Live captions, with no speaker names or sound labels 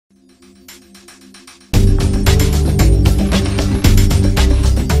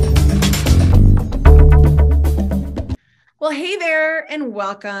Well, hey there and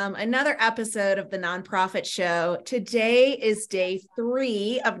welcome. Another episode of the Nonprofit Show. Today is day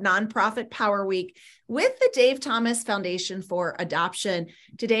 3 of Nonprofit Power Week with the Dave Thomas Foundation for Adoption.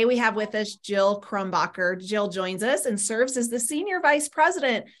 Today we have with us Jill Krumbacher. Jill joins us and serves as the Senior Vice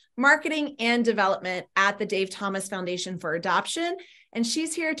President, Marketing and Development at the Dave Thomas Foundation for Adoption. And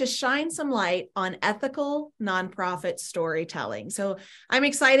she's here to shine some light on ethical nonprofit storytelling. So I'm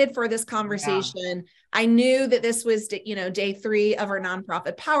excited for this conversation. Yeah. I knew that this was, day 3 of our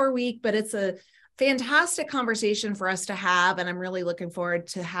Nonprofit Power Week, but it's a fantastic conversation for us to have. And I'm really looking forward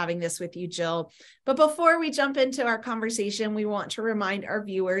to having this with you, Jill. But before we jump into our conversation, we want to remind our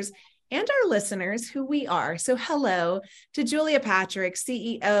viewers and our listeners who we are. So hello to Julia Patrick,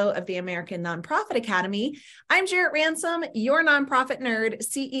 CEO of the American Nonprofit Academy. I'm Jarrett Ransom, your nonprofit nerd,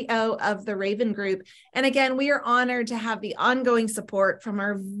 CEO of the Raven Group. And again, we are honored to have the ongoing support from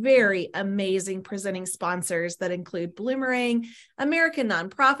our very amazing presenting sponsors that include Bloomerang, American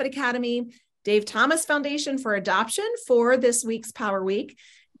Nonprofit Academy, Dave Thomas Foundation for Adoption for this week's Power Week,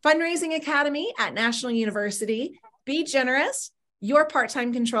 Fundraising Academy at National University, Be Generous, Your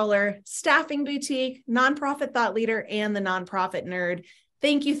Part-Time Controller, Staffing Boutique, Nonprofit Thought Leader, and the Nonprofit Nerd.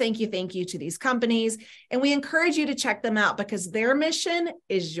 Thank you to these companies. And we encourage you to check them out because their mission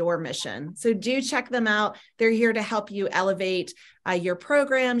is your mission. So do check them out. They're here to help you elevate your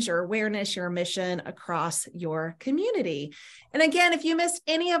programs, your awareness, your mission across your community. And again, if you missed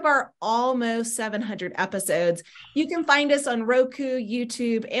any of our almost 700 episodes, you can find us on Roku,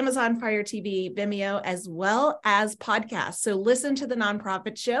 YouTube, Amazon Fire TV, Vimeo, as well as podcasts. So listen to the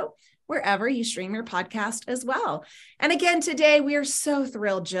Nonprofit Show wherever you stream your podcast as well. And again, today we are so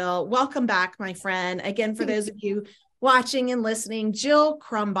thrilled, Jill. Welcome back, my friend. Again, for those of you watching and listening, Jill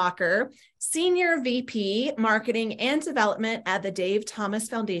Krumbacher, Senior VP, Marketing and Development at the Dave Thomas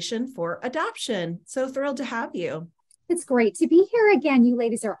Foundation for Adoption. So thrilled to have you. It's great to be here again. You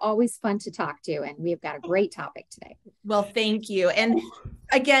ladies are always fun to talk to, and we've got a great topic today. Well, thank you. And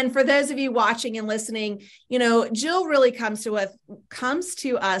again, for those of you watching and listening, Jill really comes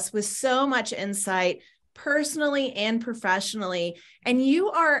to us with so much insight, personally and professionally. And you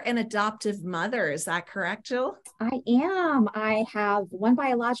are an adoptive mother. Is that correct, Jill? I am. I have one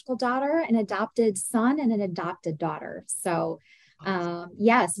biological daughter, an adopted son, and an adopted daughter. So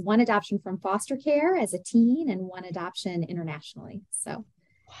yes, one adoption from foster care as a teen and one adoption internationally. So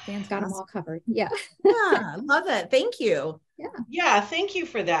Dan's got them all covered. Yeah. Yeah, love it. Thank you. Yeah, thank you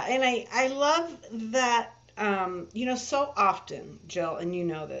for that. And I love that, so often, Jill, and you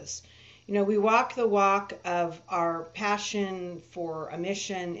know this, we walk the walk of our passion for a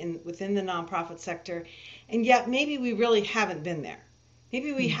mission within the nonprofit sector, and yet maybe we really haven't been there.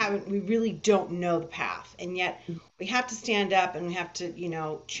 Maybe we really don't know the path, and yet we have to stand up and we have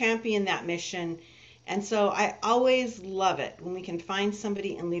to, champion that mission. And so I always love it when we can find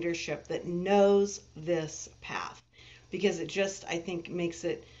somebody in leadership that knows this path, because it just, I think, makes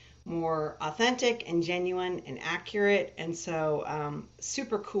it more authentic and genuine and accurate. And so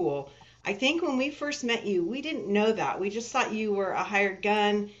super cool. I think when we first met you, we didn't know that. We just thought you were a hired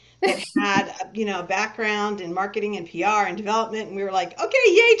gun that had, a background in marketing and PR and development. And we were like, okay,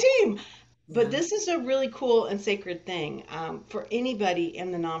 yay team. But this is a really cool and sacred thing for anybody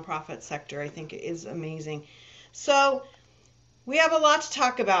in the nonprofit sector. I think it is amazing. So we have a lot to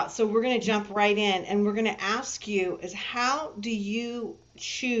talk about. So we're going to jump right in, and we're going to ask you is how do you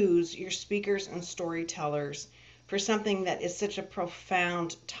choose your speakers and storytellers for something that is such a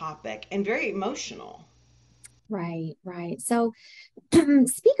profound topic and very emotional? Right. So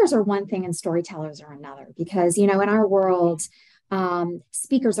speakers are one thing and storytellers are another, because, in our world,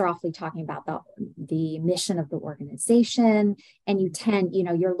 speakers are awfully talking about the mission of the organization, and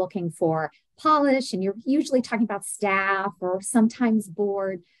you're looking for polish, and you're usually talking about staff or sometimes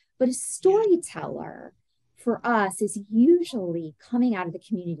board, but a storyteller for us is usually coming out of the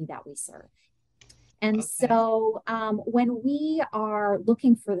community that we serve. And so when we are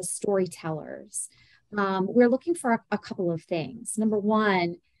looking for the storytellers, we're looking for a couple of things. Number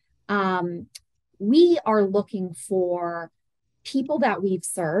one, we are looking for people that we've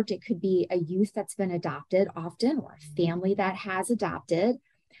served. It could be a youth that's been adopted often, or a family that has adopted,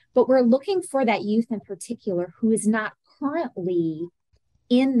 but we're looking for that youth in particular who is not currently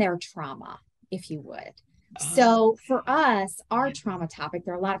in their trauma, if you would. So for us, our trauma topic,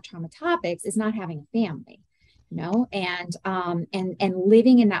 there are a lot of trauma topics, is not having a family. And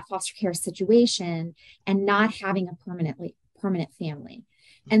living in that foster care situation and not having a permanent family.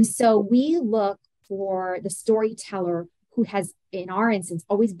 And so we look for the storyteller who has, in our instance,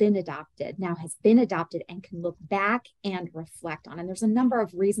 always been adopted, now has been adopted and can look back and reflect on. And there's a number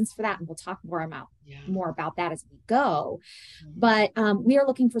of reasons for that. And we'll talk more about that as we go. But we are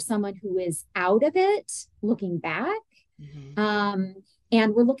looking for someone who is out of it, looking back.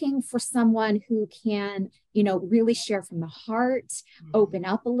 And we're looking for someone who can, really share from the heart, open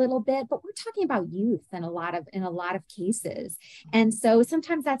up a little bit. But we're talking about youth in a lot of cases. And so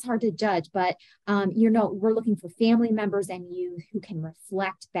sometimes that's hard to judge, but, we're looking for family members and youth who can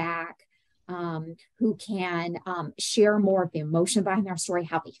reflect back, who can share more of the emotion behind their story,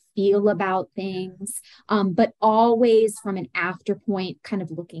 how they feel about things, but always from an after point, kind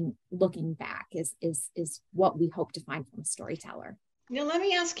of looking back is what we hope to find from a storyteller. Now, let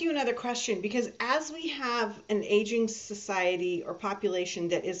me ask you another question, because as we have an aging society or population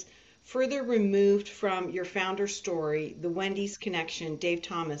that is further removed from your founder story, the Wendy's connection, Dave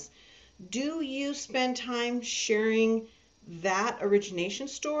Thomas, do you spend time sharing that origination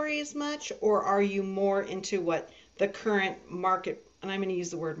story as much, or are you more into what the current market, and I'm going to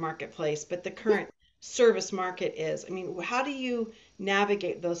use the word marketplace, but the current service market is? I mean, how do you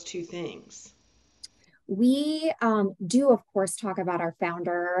navigate those two things? We do, of course, talk about our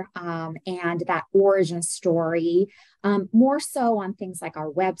founder and that origin story, more so on things like our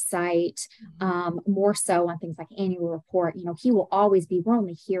website, more so on things like annual report. He will always be, we're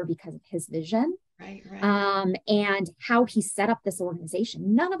only here because of his vision. Right. And how he set up this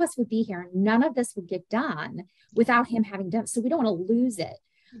organization. None of us would be here. None of this would get done without him having done. So we don't want to lose it.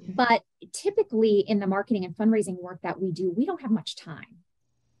 Yeah. But typically in the marketing and fundraising work that we do, we don't have much time.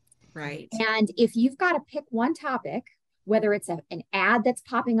 Right. And if you've got to pick one topic, whether it's an ad that's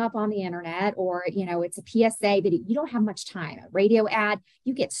popping up on the internet or, it's a PSA that you don't have much time, a radio ad,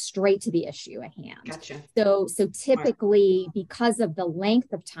 you get straight to the issue at hand. Gotcha. So typically, because of the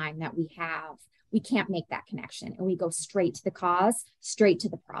length of time that we have, we can't make that connection, and we go straight to the cause, straight to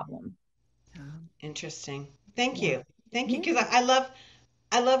the problem. Interesting. Thank you. Because I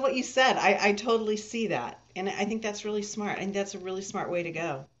love what you said. I totally see that. And I think that's really smart. And that's a really smart way to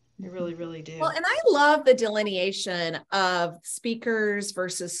go. I really, really do. Well, and I love the delineation of speakers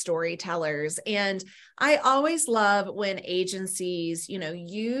versus storytellers. And I always love when agencies,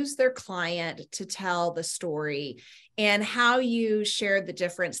 use their client to tell the story. And how you shared the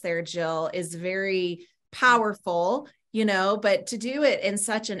difference there, Jill, is very powerful, but to do it in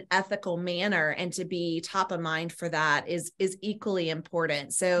such an ethical manner and to be top of mind for that is equally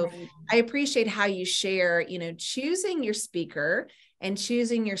important. So right. I appreciate how you share, choosing your speaker and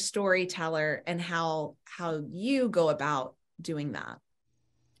choosing your storyteller and how you go about doing that.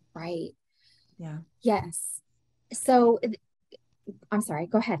 Right. Yeah. Yes. So I'm sorry,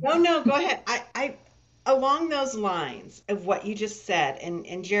 go ahead. No, go ahead. I along those lines of what you just said,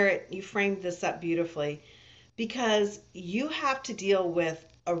 and Jarrett, you framed this up beautifully, because you have to deal with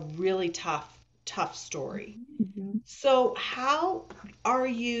a really tough story. Mm-hmm. So how are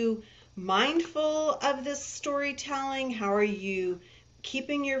you mindful of this storytelling? How are you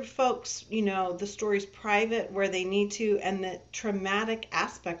keeping your folks, the stories private where they need to, and the traumatic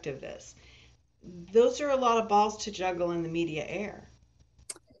aspect of this? Those are a lot of balls to juggle in the media air.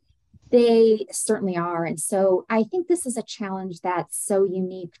 They certainly are. And so I think this is a challenge that's so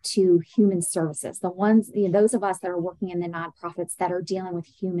unique to human services, the ones, those of us that are working in the nonprofits that are dealing with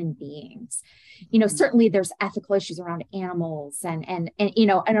human beings. Certainly there's ethical issues around animals and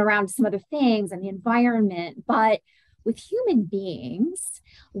around some other things and the environment. But with human beings,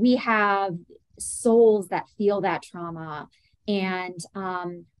 we have souls that feel that trauma, and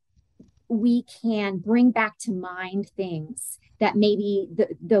we can bring back to mind things that maybe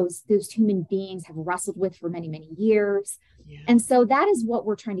those human beings have wrestled with for many, many years. Yeah. And so that is what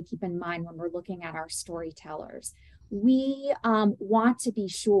we're trying to keep in mind when we're looking at our storytellers. We want to be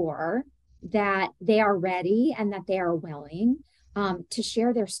sure that they are ready and that they are willing to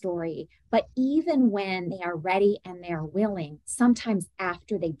share their story. But even when they are ready and they are willing, sometimes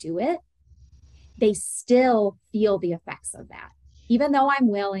after they do it, they still feel the effects of that. Even though I'm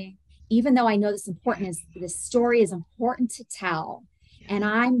willing, even though I know this story is important to tell, and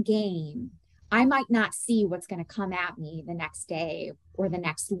I'm game, I might not see what's going to come at me the next day or the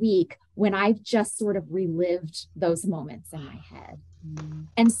next week when I've just sort of relived those moments in my head. Mm-hmm.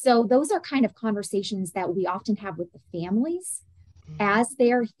 And so those are kind of conversations that we often have with the families as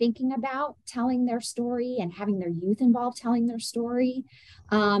they're thinking about telling their story and having their youth involved telling their story.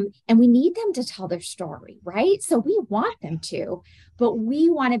 And we need them to tell their story, right? So we want them to, but we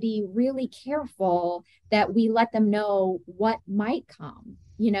want to be really careful that we let them know what might come,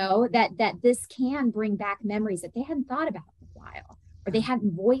 that this can bring back memories that they hadn't thought about in a while, or they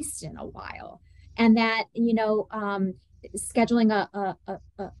hadn't voiced in a while. And that, scheduling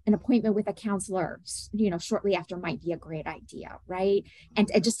an appointment with a counselor, shortly after might be a great idea, right? And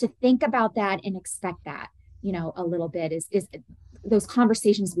just to think about that and expect that, a little bit is those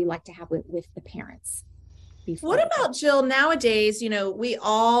conversations we like to have with the parents. What about, Jill, nowadays, we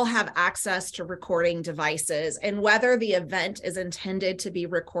all have access to recording devices, and whether the event is intended to be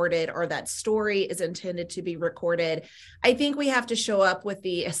recorded or that story is intended to be recorded, I think we have to show up with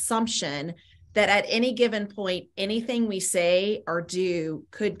the assumption that at any given point, anything we say or do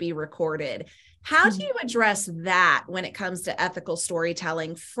could be recorded. How do you address that when it comes to ethical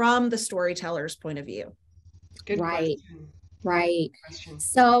storytelling from the storyteller's point of view? Good right, question. Right. Good question.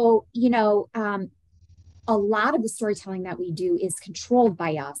 So, a lot of the storytelling that we do is controlled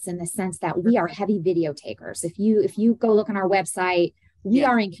by us in the sense that we are heavy video takers. If you go look on our website, we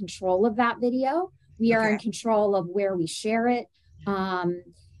are in control of that video. We are in control of where we share it.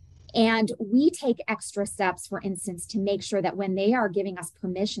 And we take extra steps, for instance, to make sure that when they are giving us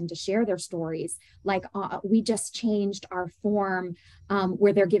permission to share their stories, like we just changed our form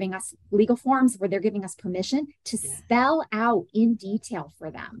where they're giving us legal forms, where they're giving us permission to spell out in detail for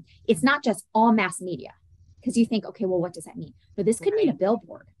them. It's not just all mass media, because you think, okay, well, what does that mean? But this could mean a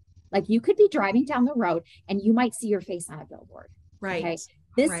billboard. Like you could be driving down the road and you might see your face on a billboard. Right. Okay?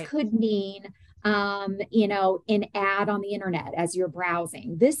 This could mean an ad on the internet as you're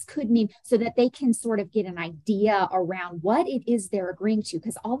browsing. This could mean, so that they can sort of get an idea around what it is they're agreeing to,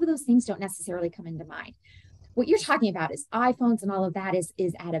 because all of those things don't necessarily come into mind. What you're talking about is iPhones and all of that is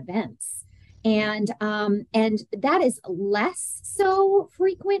at events. And that is less so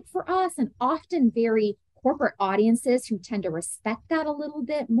frequent for us, and often very corporate audiences who tend to respect that a little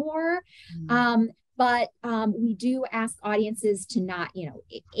bit more. But we do ask audiences to not,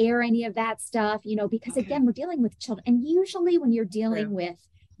 air any of that stuff, because again, we're dealing with children. And usually when you're dealing with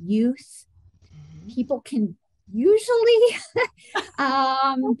youth, people can usually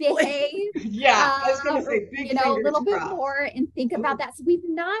behave, I was going to say a little bit more and think about that. So we've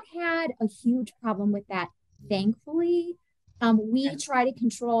not had a huge problem with that, thankfully. We try to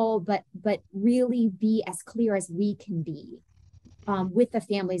control, but really be as clear as we can be with the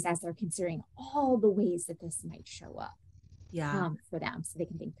families as they're considering all the ways that this might show up for them, so they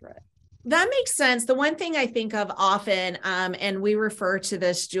can think through it. That makes sense. The one thing I think of often, and we refer to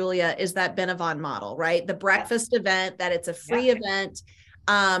this, Julia, is that Benavon model, right? The breakfast event, that it's a free event,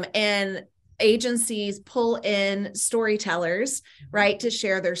 and agencies pull in storytellers, right, to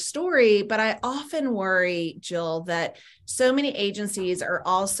share their story. But I often worry, Jill, that so many agencies are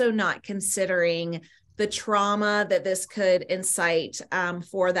also not considering the trauma that this could incite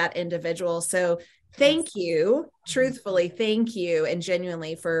for that individual. So thank you, truthfully, thank you, and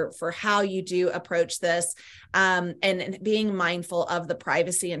genuinely for how you do approach this, and being mindful of the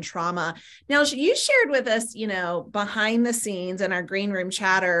privacy and trauma. Now, you shared with us, behind the scenes in our green room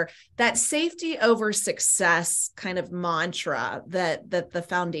chatter, that safety over success kind of mantra that the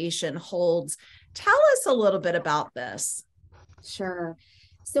foundation holds. Tell us a little bit about this. Sure.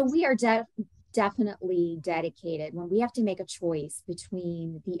 So we are definitely dedicated when we have to make a choice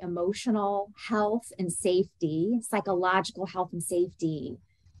between the emotional health and safety, psychological health and safety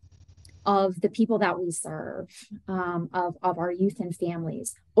of the people that we serve, of our youth and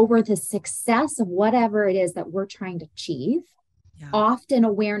families, over the success of whatever it is that we're trying to achieve. Often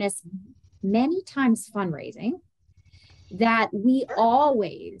awareness, many times fundraising, that we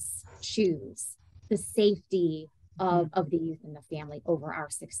always choose the safety of the youth and the family over our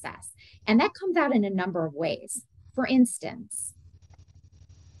success. And that comes out in a number of ways. For instance,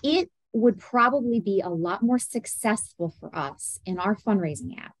 it would probably be a lot more successful for us in our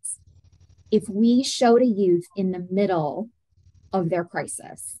fundraising ads if we showed a youth in the middle of their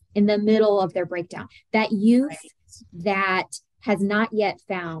crisis, in the middle of their breakdown, that youth that has not yet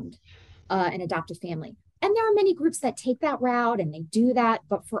found an adoptive family. And there are many groups that take that route and they do that.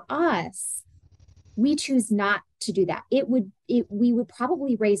 But for us, we choose not to do that. We would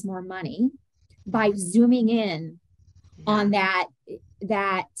probably raise more money by zooming in on that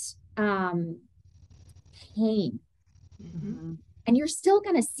pain. And you're still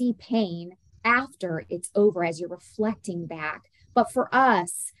going to see pain after it's over as you're reflecting back. But for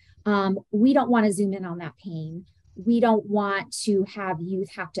us, we don't want to zoom in on that pain. We don't want to have youth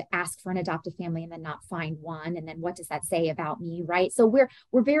have to ask for an adoptive family and then not find one. And then what does that say about me, right? So we're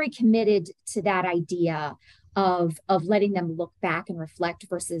very committed to that idea of letting them look back and reflect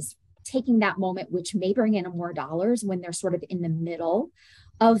versus taking that moment, which may bring in more dollars when they're sort of in the middle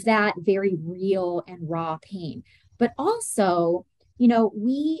of that very real and raw pain. But also,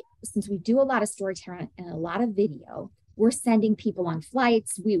 since we do a lot of storytelling and a lot of video, We're sending people on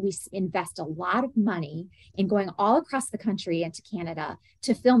flights. We invest a lot of money in going all across the country and to Canada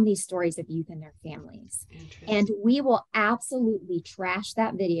to film these stories of youth and their families. And we will absolutely trash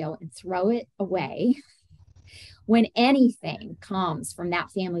that video and throw it away when anything comes from that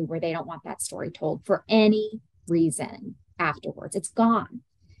family where they don't want that story told for any reason afterwards. It's gone.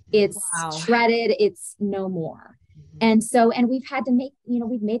 It's shredded. It's no more. And we've had to make,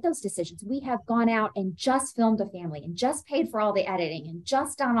 we've made those decisions. We have gone out and just filmed a family and just paid for all the editing and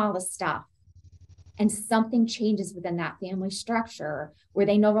just done all the stuff. And something changes within that family structure where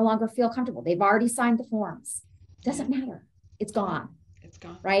they no longer feel comfortable. They've already signed the forms. Doesn't matter. It's gone. It's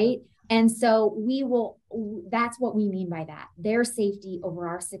gone. Right. And so that's what we mean by that. Their safety over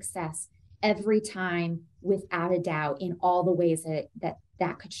our success every time, without a doubt, in all the ways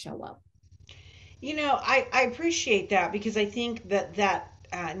that could show up. I appreciate that, because I think that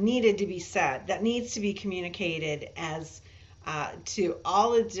needed to be said. That needs to be communicated as to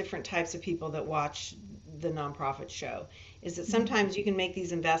all the different types of people that watch the nonprofit show, is that sometimes you can make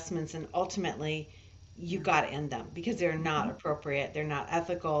these investments and ultimately you got to end them because they're not appropriate, they're not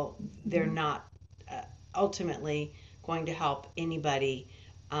ethical, they're not ultimately going to help anybody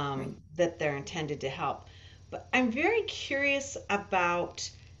that they're intended to help. But I'm very curious about,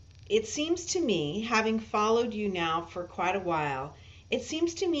 it seems to me, having followed you now for quite a while, it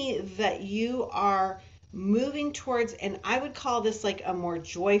seems to me that you are moving towards, and I would call this like a more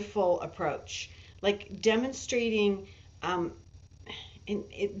joyful approach, like demonstrating,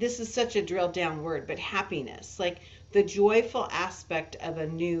 this is such a drilled down word, but happiness, like the joyful aspect of a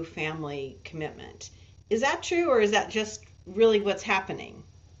new family commitment. Is that true, or is that just really what's happening?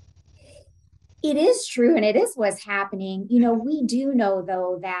 It is true, and it is what's happening. We do know,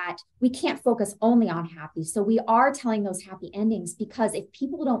 though, that we can't focus only on happy. So we are telling those happy endings, because if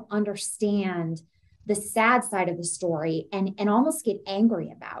people don't understand the sad side of the story and almost get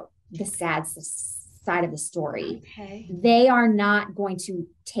angry about the sad side of the story, they are not going to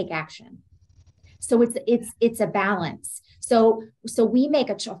take action. So it's a balance. So we make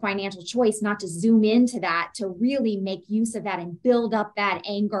a financial choice not to zoom into that, to really make use of that and build up that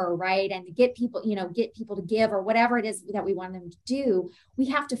anger, right? And to get people to give, or whatever it is that we want them to do. We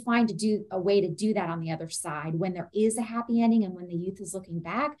have to find a way to do that on the other side when there is a happy ending and when the youth is looking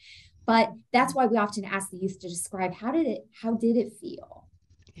back. But that's why we often ask the youth to describe, how did it feel?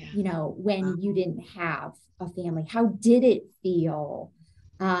 Yeah. When you didn't have a family, how did it feel?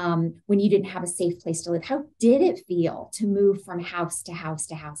 When you didn't have a safe place to live, how did it feel to move from house to house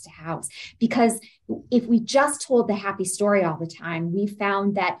to house to house? Because if we just told the happy story all the time, we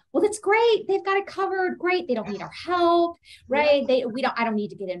found that, well, that's great. They've got it covered. Great. They don't need our help, right? I don't need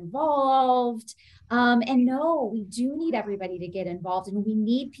to get involved. And no, we do need everybody to get involved, and we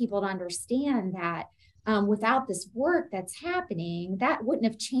need people to understand that without this work that's happening, that wouldn't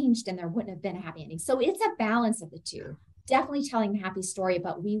have changed and there wouldn't have been a happy ending. So it's a balance of the two. Definitely telling the happy story,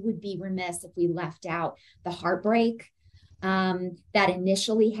 but we would be remiss if we left out the heartbreak that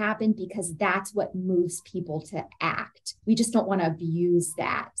initially happened, because that's what moves people to act. We just don't want to abuse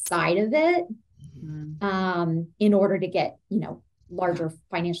that side of it in order to get, larger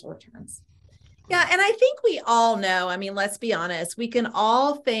financial returns. Yeah. And I think we all know, let's be honest, we can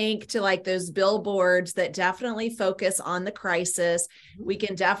all think to like those billboards that definitely focus on the crisis. We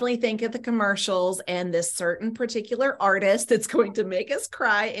can definitely think of the commercials and this certain particular artist that's going to make us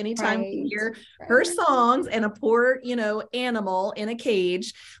cry anytime we hear her songs, and a poor, animal in a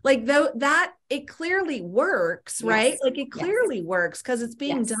cage. Like that, it clearly works, right? Like it clearly works because it's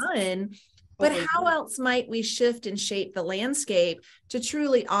being done. But how else might we shift and shape the landscape to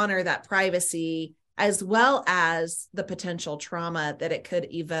truly honor that privacy, as well as the potential trauma that it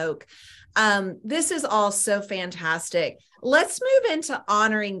could evoke? This is all so fantastic. Let's move into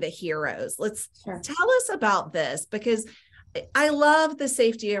honoring the heroes. Tell us about this, because I love the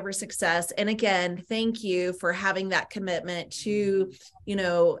safety over success. And again, thank you for having that commitment to,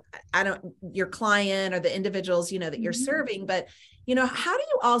 your client or the individuals, that you're serving. But how do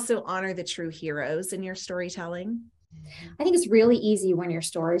you also honor the true heroes in your storytelling? I think it's really easy when you're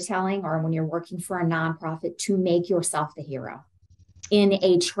storytelling or when you're working for a nonprofit to make yourself the hero in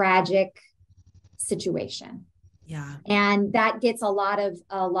a tragic situation. Yeah. And that gets a lot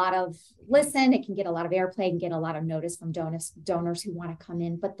of listen. It can get a lot of airplay and get a lot of notice from donors who want to come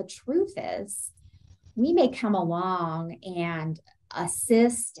in. But the truth is, we may come along and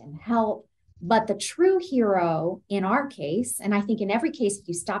assist and help, but the true hero in our case, and I think in every case, if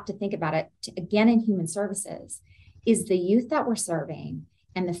you stop to think about it, again, in human services, is the youth that we're serving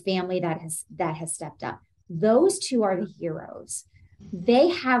and the family that has stepped up. Those two are the heroes. They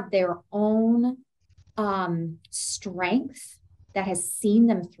have their own strength that has seen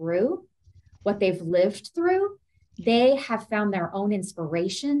them through what they've lived through. They have found their own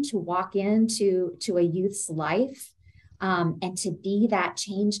inspiration to walk into a youth's life, and to be that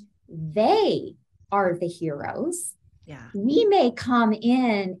change. They are the heroes. Yeah. We may come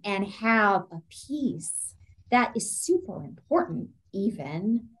in and have a piece that is super important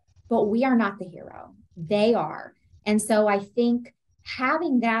even, but we are not the hero. They are. And so I think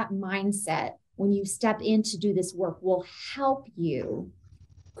having that mindset when you step in to do this work will help you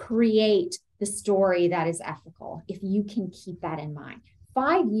create the story that is ethical, if you can keep that in mind.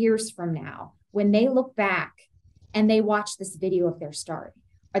 5 years from now, when they look back and they watch this video of their story,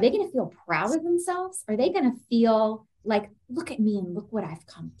 are they going to feel proud of themselves? Are they going to feel like, look at me and look what I've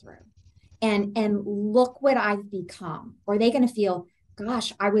come through, and look what I've become? Or are they going to feel,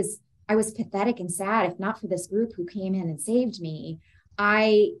 gosh, I was pathetic and sad. If not for this group who came in and saved me,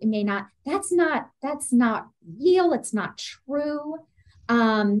 I may not. That's not real. It's not true.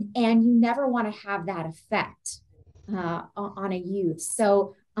 And you never want to have that effect on a youth.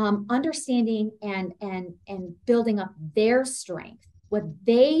 So understanding and building up their strength, what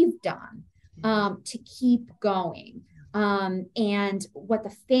they've done to keep going, and what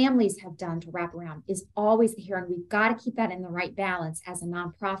the families have done to wrap around is always the hero. And we've got to keep that in the right balance as a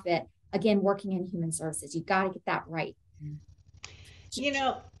nonprofit, again, working in human services. You've got to get that right. You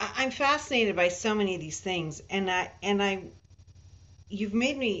know, I'm fascinated by so many of these things, and you've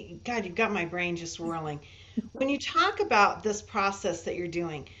made me, God, you've got my brain just whirling. When you talk about this process that you're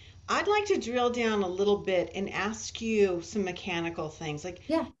doing, I'd like to drill down a little bit and ask you some mechanical things. Like,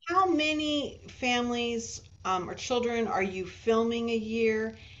 Yeah. how many families or children are you filming a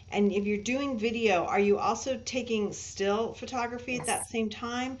year? And if you're doing video, are you also taking still photography at that same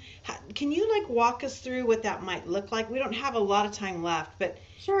time? Can you like walk us through what that might look like? We don't have a lot of time left, but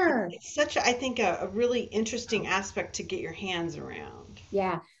Sure. it's such, I think, a really interesting aspect to get your hands around.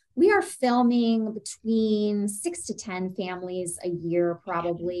 Yeah. We are filming between 6 to 10 families a year,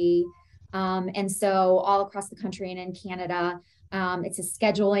 probably. And so all across the country and in Canada, it's a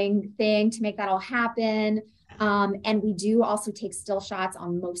scheduling thing to make that all happen. And we do also take still shots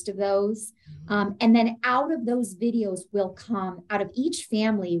on most of those. And then out of those videos will come, out of each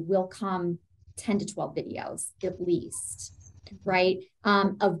family will come 10 to 12 videos at least, right?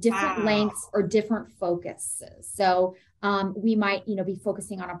 Of different lengths or different focuses. So we might, be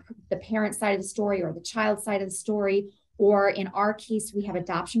focusing on the parent side of the story or the child side of the story. Or in our case, we have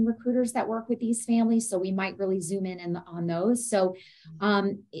adoption recruiters that work with these families. So we might really zoom in on those. So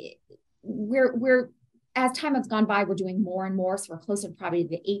we're as time has gone by, we're doing more and more. So we're closer to probably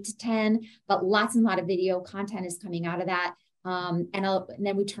the 8 to 10, but lots and lot of video content is coming out of that. And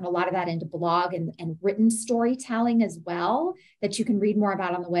then we turn a lot of that into blog and written storytelling as well, that you can read more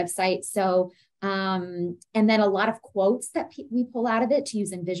about on the website. So, and then a lot of quotes that we pull out of it to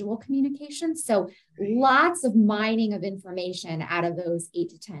use in visual communication. So lots of mining of information out of those 8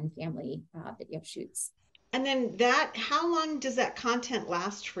 to 10 family video shoots. And then how long does that content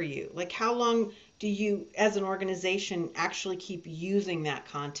last for you? Like, how long do you, as an organization, actually keep using that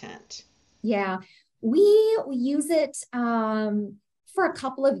content? Yeah, we use it for a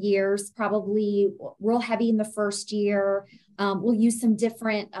couple of years, probably real heavy in the first year. We'll use some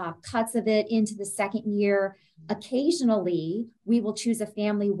different cuts of it into the second year. Occasionally, we will choose a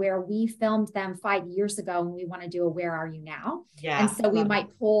family where we filmed them 5 years ago and we want to do a Where Are You Now? Yeah. And so we might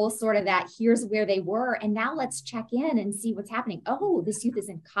pull sort of that, here's where they were, and now let's check in and see what's happening. Oh, this youth is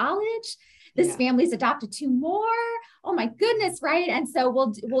in college. This family's adopted 2 more. Oh my goodness, right? And so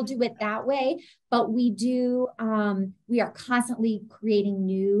we'll do it that way. But we are constantly creating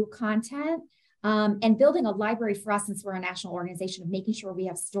new content. And building a library for us, since we're a national organization, of making sure we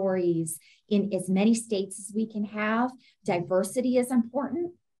have stories in as many states as we can have. Diversity is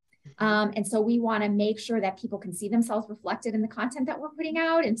important. And so we want to make sure that people can see themselves reflected in the content that we're putting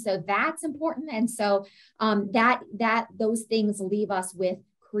out. And so that's important. And so those things leave us with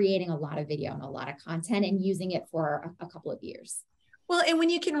creating a lot of video and a lot of content and using it for a couple of years. Well, and when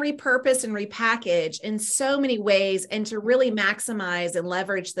you can repurpose and repackage in so many ways and to really maximize and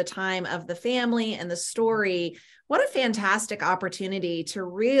leverage the time of the family and the story, what a fantastic opportunity to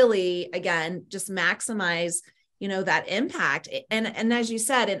really, again, just maximize, that impact. And as you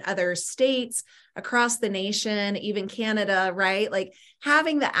said, in other states across the nation, even Canada, right? Like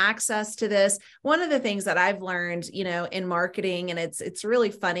having the access to this. One of the things that I've learned, in marketing, and it's really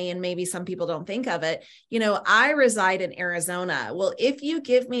funny, and maybe some people don't think of it, I reside in Arizona. Well, if you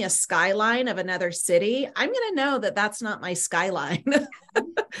give me a skyline of another city, I'm going to know that that's not my skyline.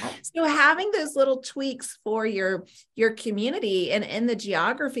 So having those little tweaks for your community and in the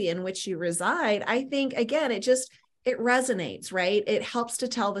geography in which you reside, I think again, it resonates, right? It helps to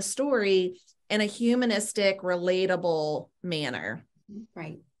tell the story in a humanistic, relatable manner.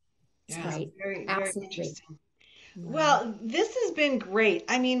 Right. Yeah, Right. very, very Absolutely. interesting. Right. Well, this has been great.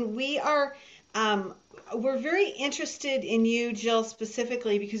 I mean, um, we're very interested in you, Jill,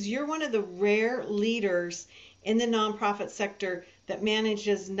 specifically because you're one of the rare leaders in the nonprofit sector that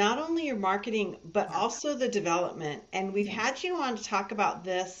manages not only your marketing, but Yeah. also the development. And we've Yeah. had you on to talk about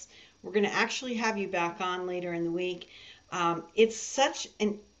this. We're going to actually have you back on later in the week. It's such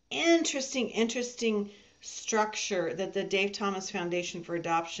an interesting structure that the Dave Thomas Foundation for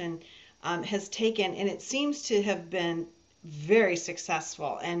Adoption has taken, and it seems to have been very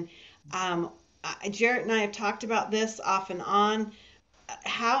successful. And Jarrett and I have talked about this off and on.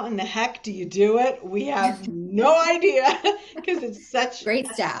 How in the heck do you do it? We have no idea because it's such Great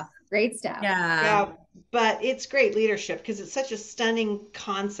staff. Great staff. Yeah. yeah, but it's great leadership because it's such a stunning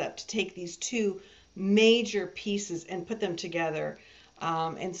concept to take these two major pieces and put them together.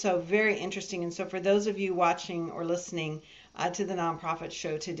 And so very interesting. And so for those of you watching or listening to the nonprofit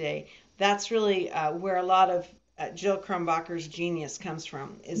show today, that's really where a lot of Jill Krumbacher's genius comes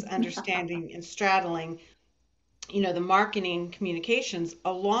from, is understanding and straddling, the marketing communications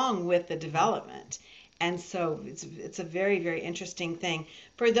along with the development. And so it's a very interesting thing.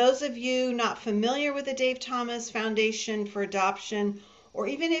 For those of you not familiar with the Dave Thomas Foundation for Adoption, or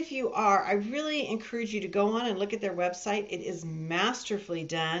even if you are, I really encourage you to go on and look at their website. It is masterfully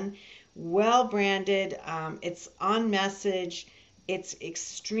done, well branded, it's on message, it's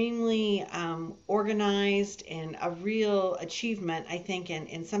extremely organized, and a real achievement, I think,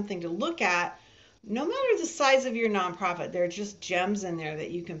 and something to look at no matter the size of your nonprofit. There are just gems in there that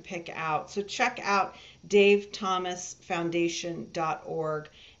you can pick out. So check out davethomasfoundation.org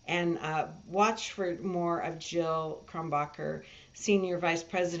and watch for more of Jill Krumbacher, Senior Vice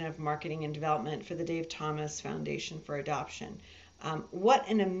President of Marketing and Development for the Dave Thomas Foundation for Adoption. What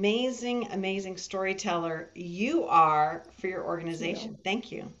an amazing storyteller you are for your organization.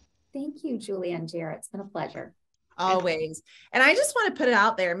 Thank you. Thank you, Julie and Jarrett. It's been a pleasure. Always. And I just want to put it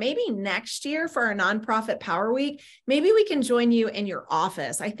out there. Maybe next year for our nonprofit Power Week, maybe we can join you in your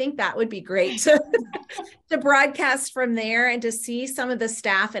office. I think that would be great to broadcast from there and to see some of the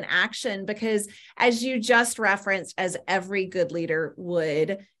staff in action, because as you just referenced, as every good leader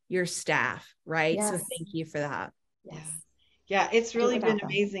would, your staff, right? Yes. So thank you for that. Yes. Yeah, it's really been them.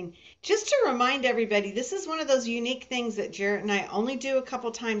 amazing. Just to remind everybody, this is one of those unique things that Jarrett and I only do a couple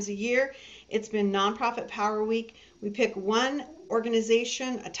times a year. It's been Nonprofit Power Week. We pick one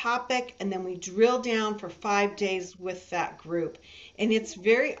organization, a topic, and then we drill down for 5 days with that group. And it's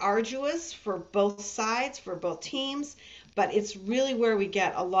very arduous for both sides, for both teams, but it's really where we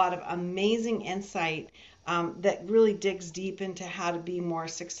get a lot of amazing insight that really digs deep into how to be more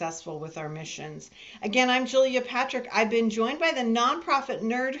successful with our missions. Again, I'm Julia Patrick. I've been joined by the nonprofit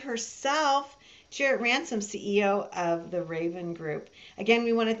nerd herself, Jarrett Ransom, CEO of the Raven Group. Again,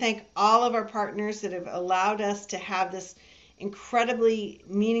 we want to thank all of our partners that have allowed us to have this incredibly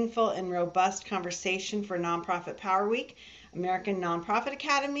meaningful and robust conversation for Nonprofit Power Week: American Nonprofit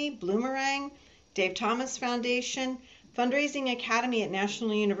Academy, Bloomerang, Dave Thomas Foundation, Fundraising Academy at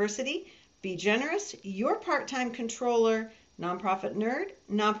National University, Be Generous, Your Part-Time Controller, Nonprofit Nerd,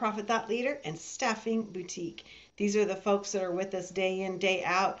 Nonprofit Thought Leader, and Staffing Boutique. These are the folks that are with us day in, day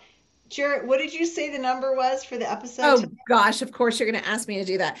out. Jarrett, what did you say the number was for the episode? Oh gosh, of course you're going to ask me to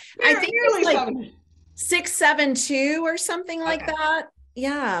do that. I think it's like 672 or something like that.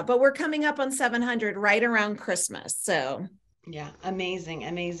 Yeah, but we're coming up on 700 right around Christmas. So yeah,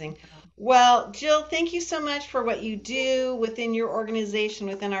 amazing. Well, Jill, thank you so much for what you do within your organization,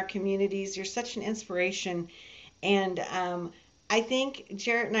 within our communities. You're such an inspiration. And I think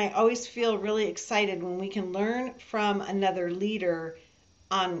Jarrett and I always feel really excited when we can learn from another leader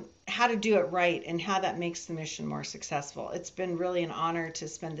on how to do it right and how that makes the mission more successful. It's been really an honor to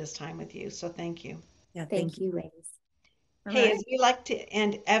spend this time with you. So thank you. yeah, Thank you, ladies. Hey, as we like to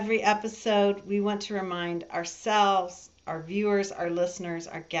end every episode, we want to remind ourselves, our viewers, our listeners,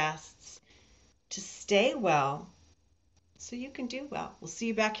 our guests to stay well so you can do well. We'll see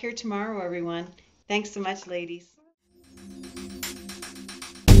you back here tomorrow, everyone. Thanks so much, ladies.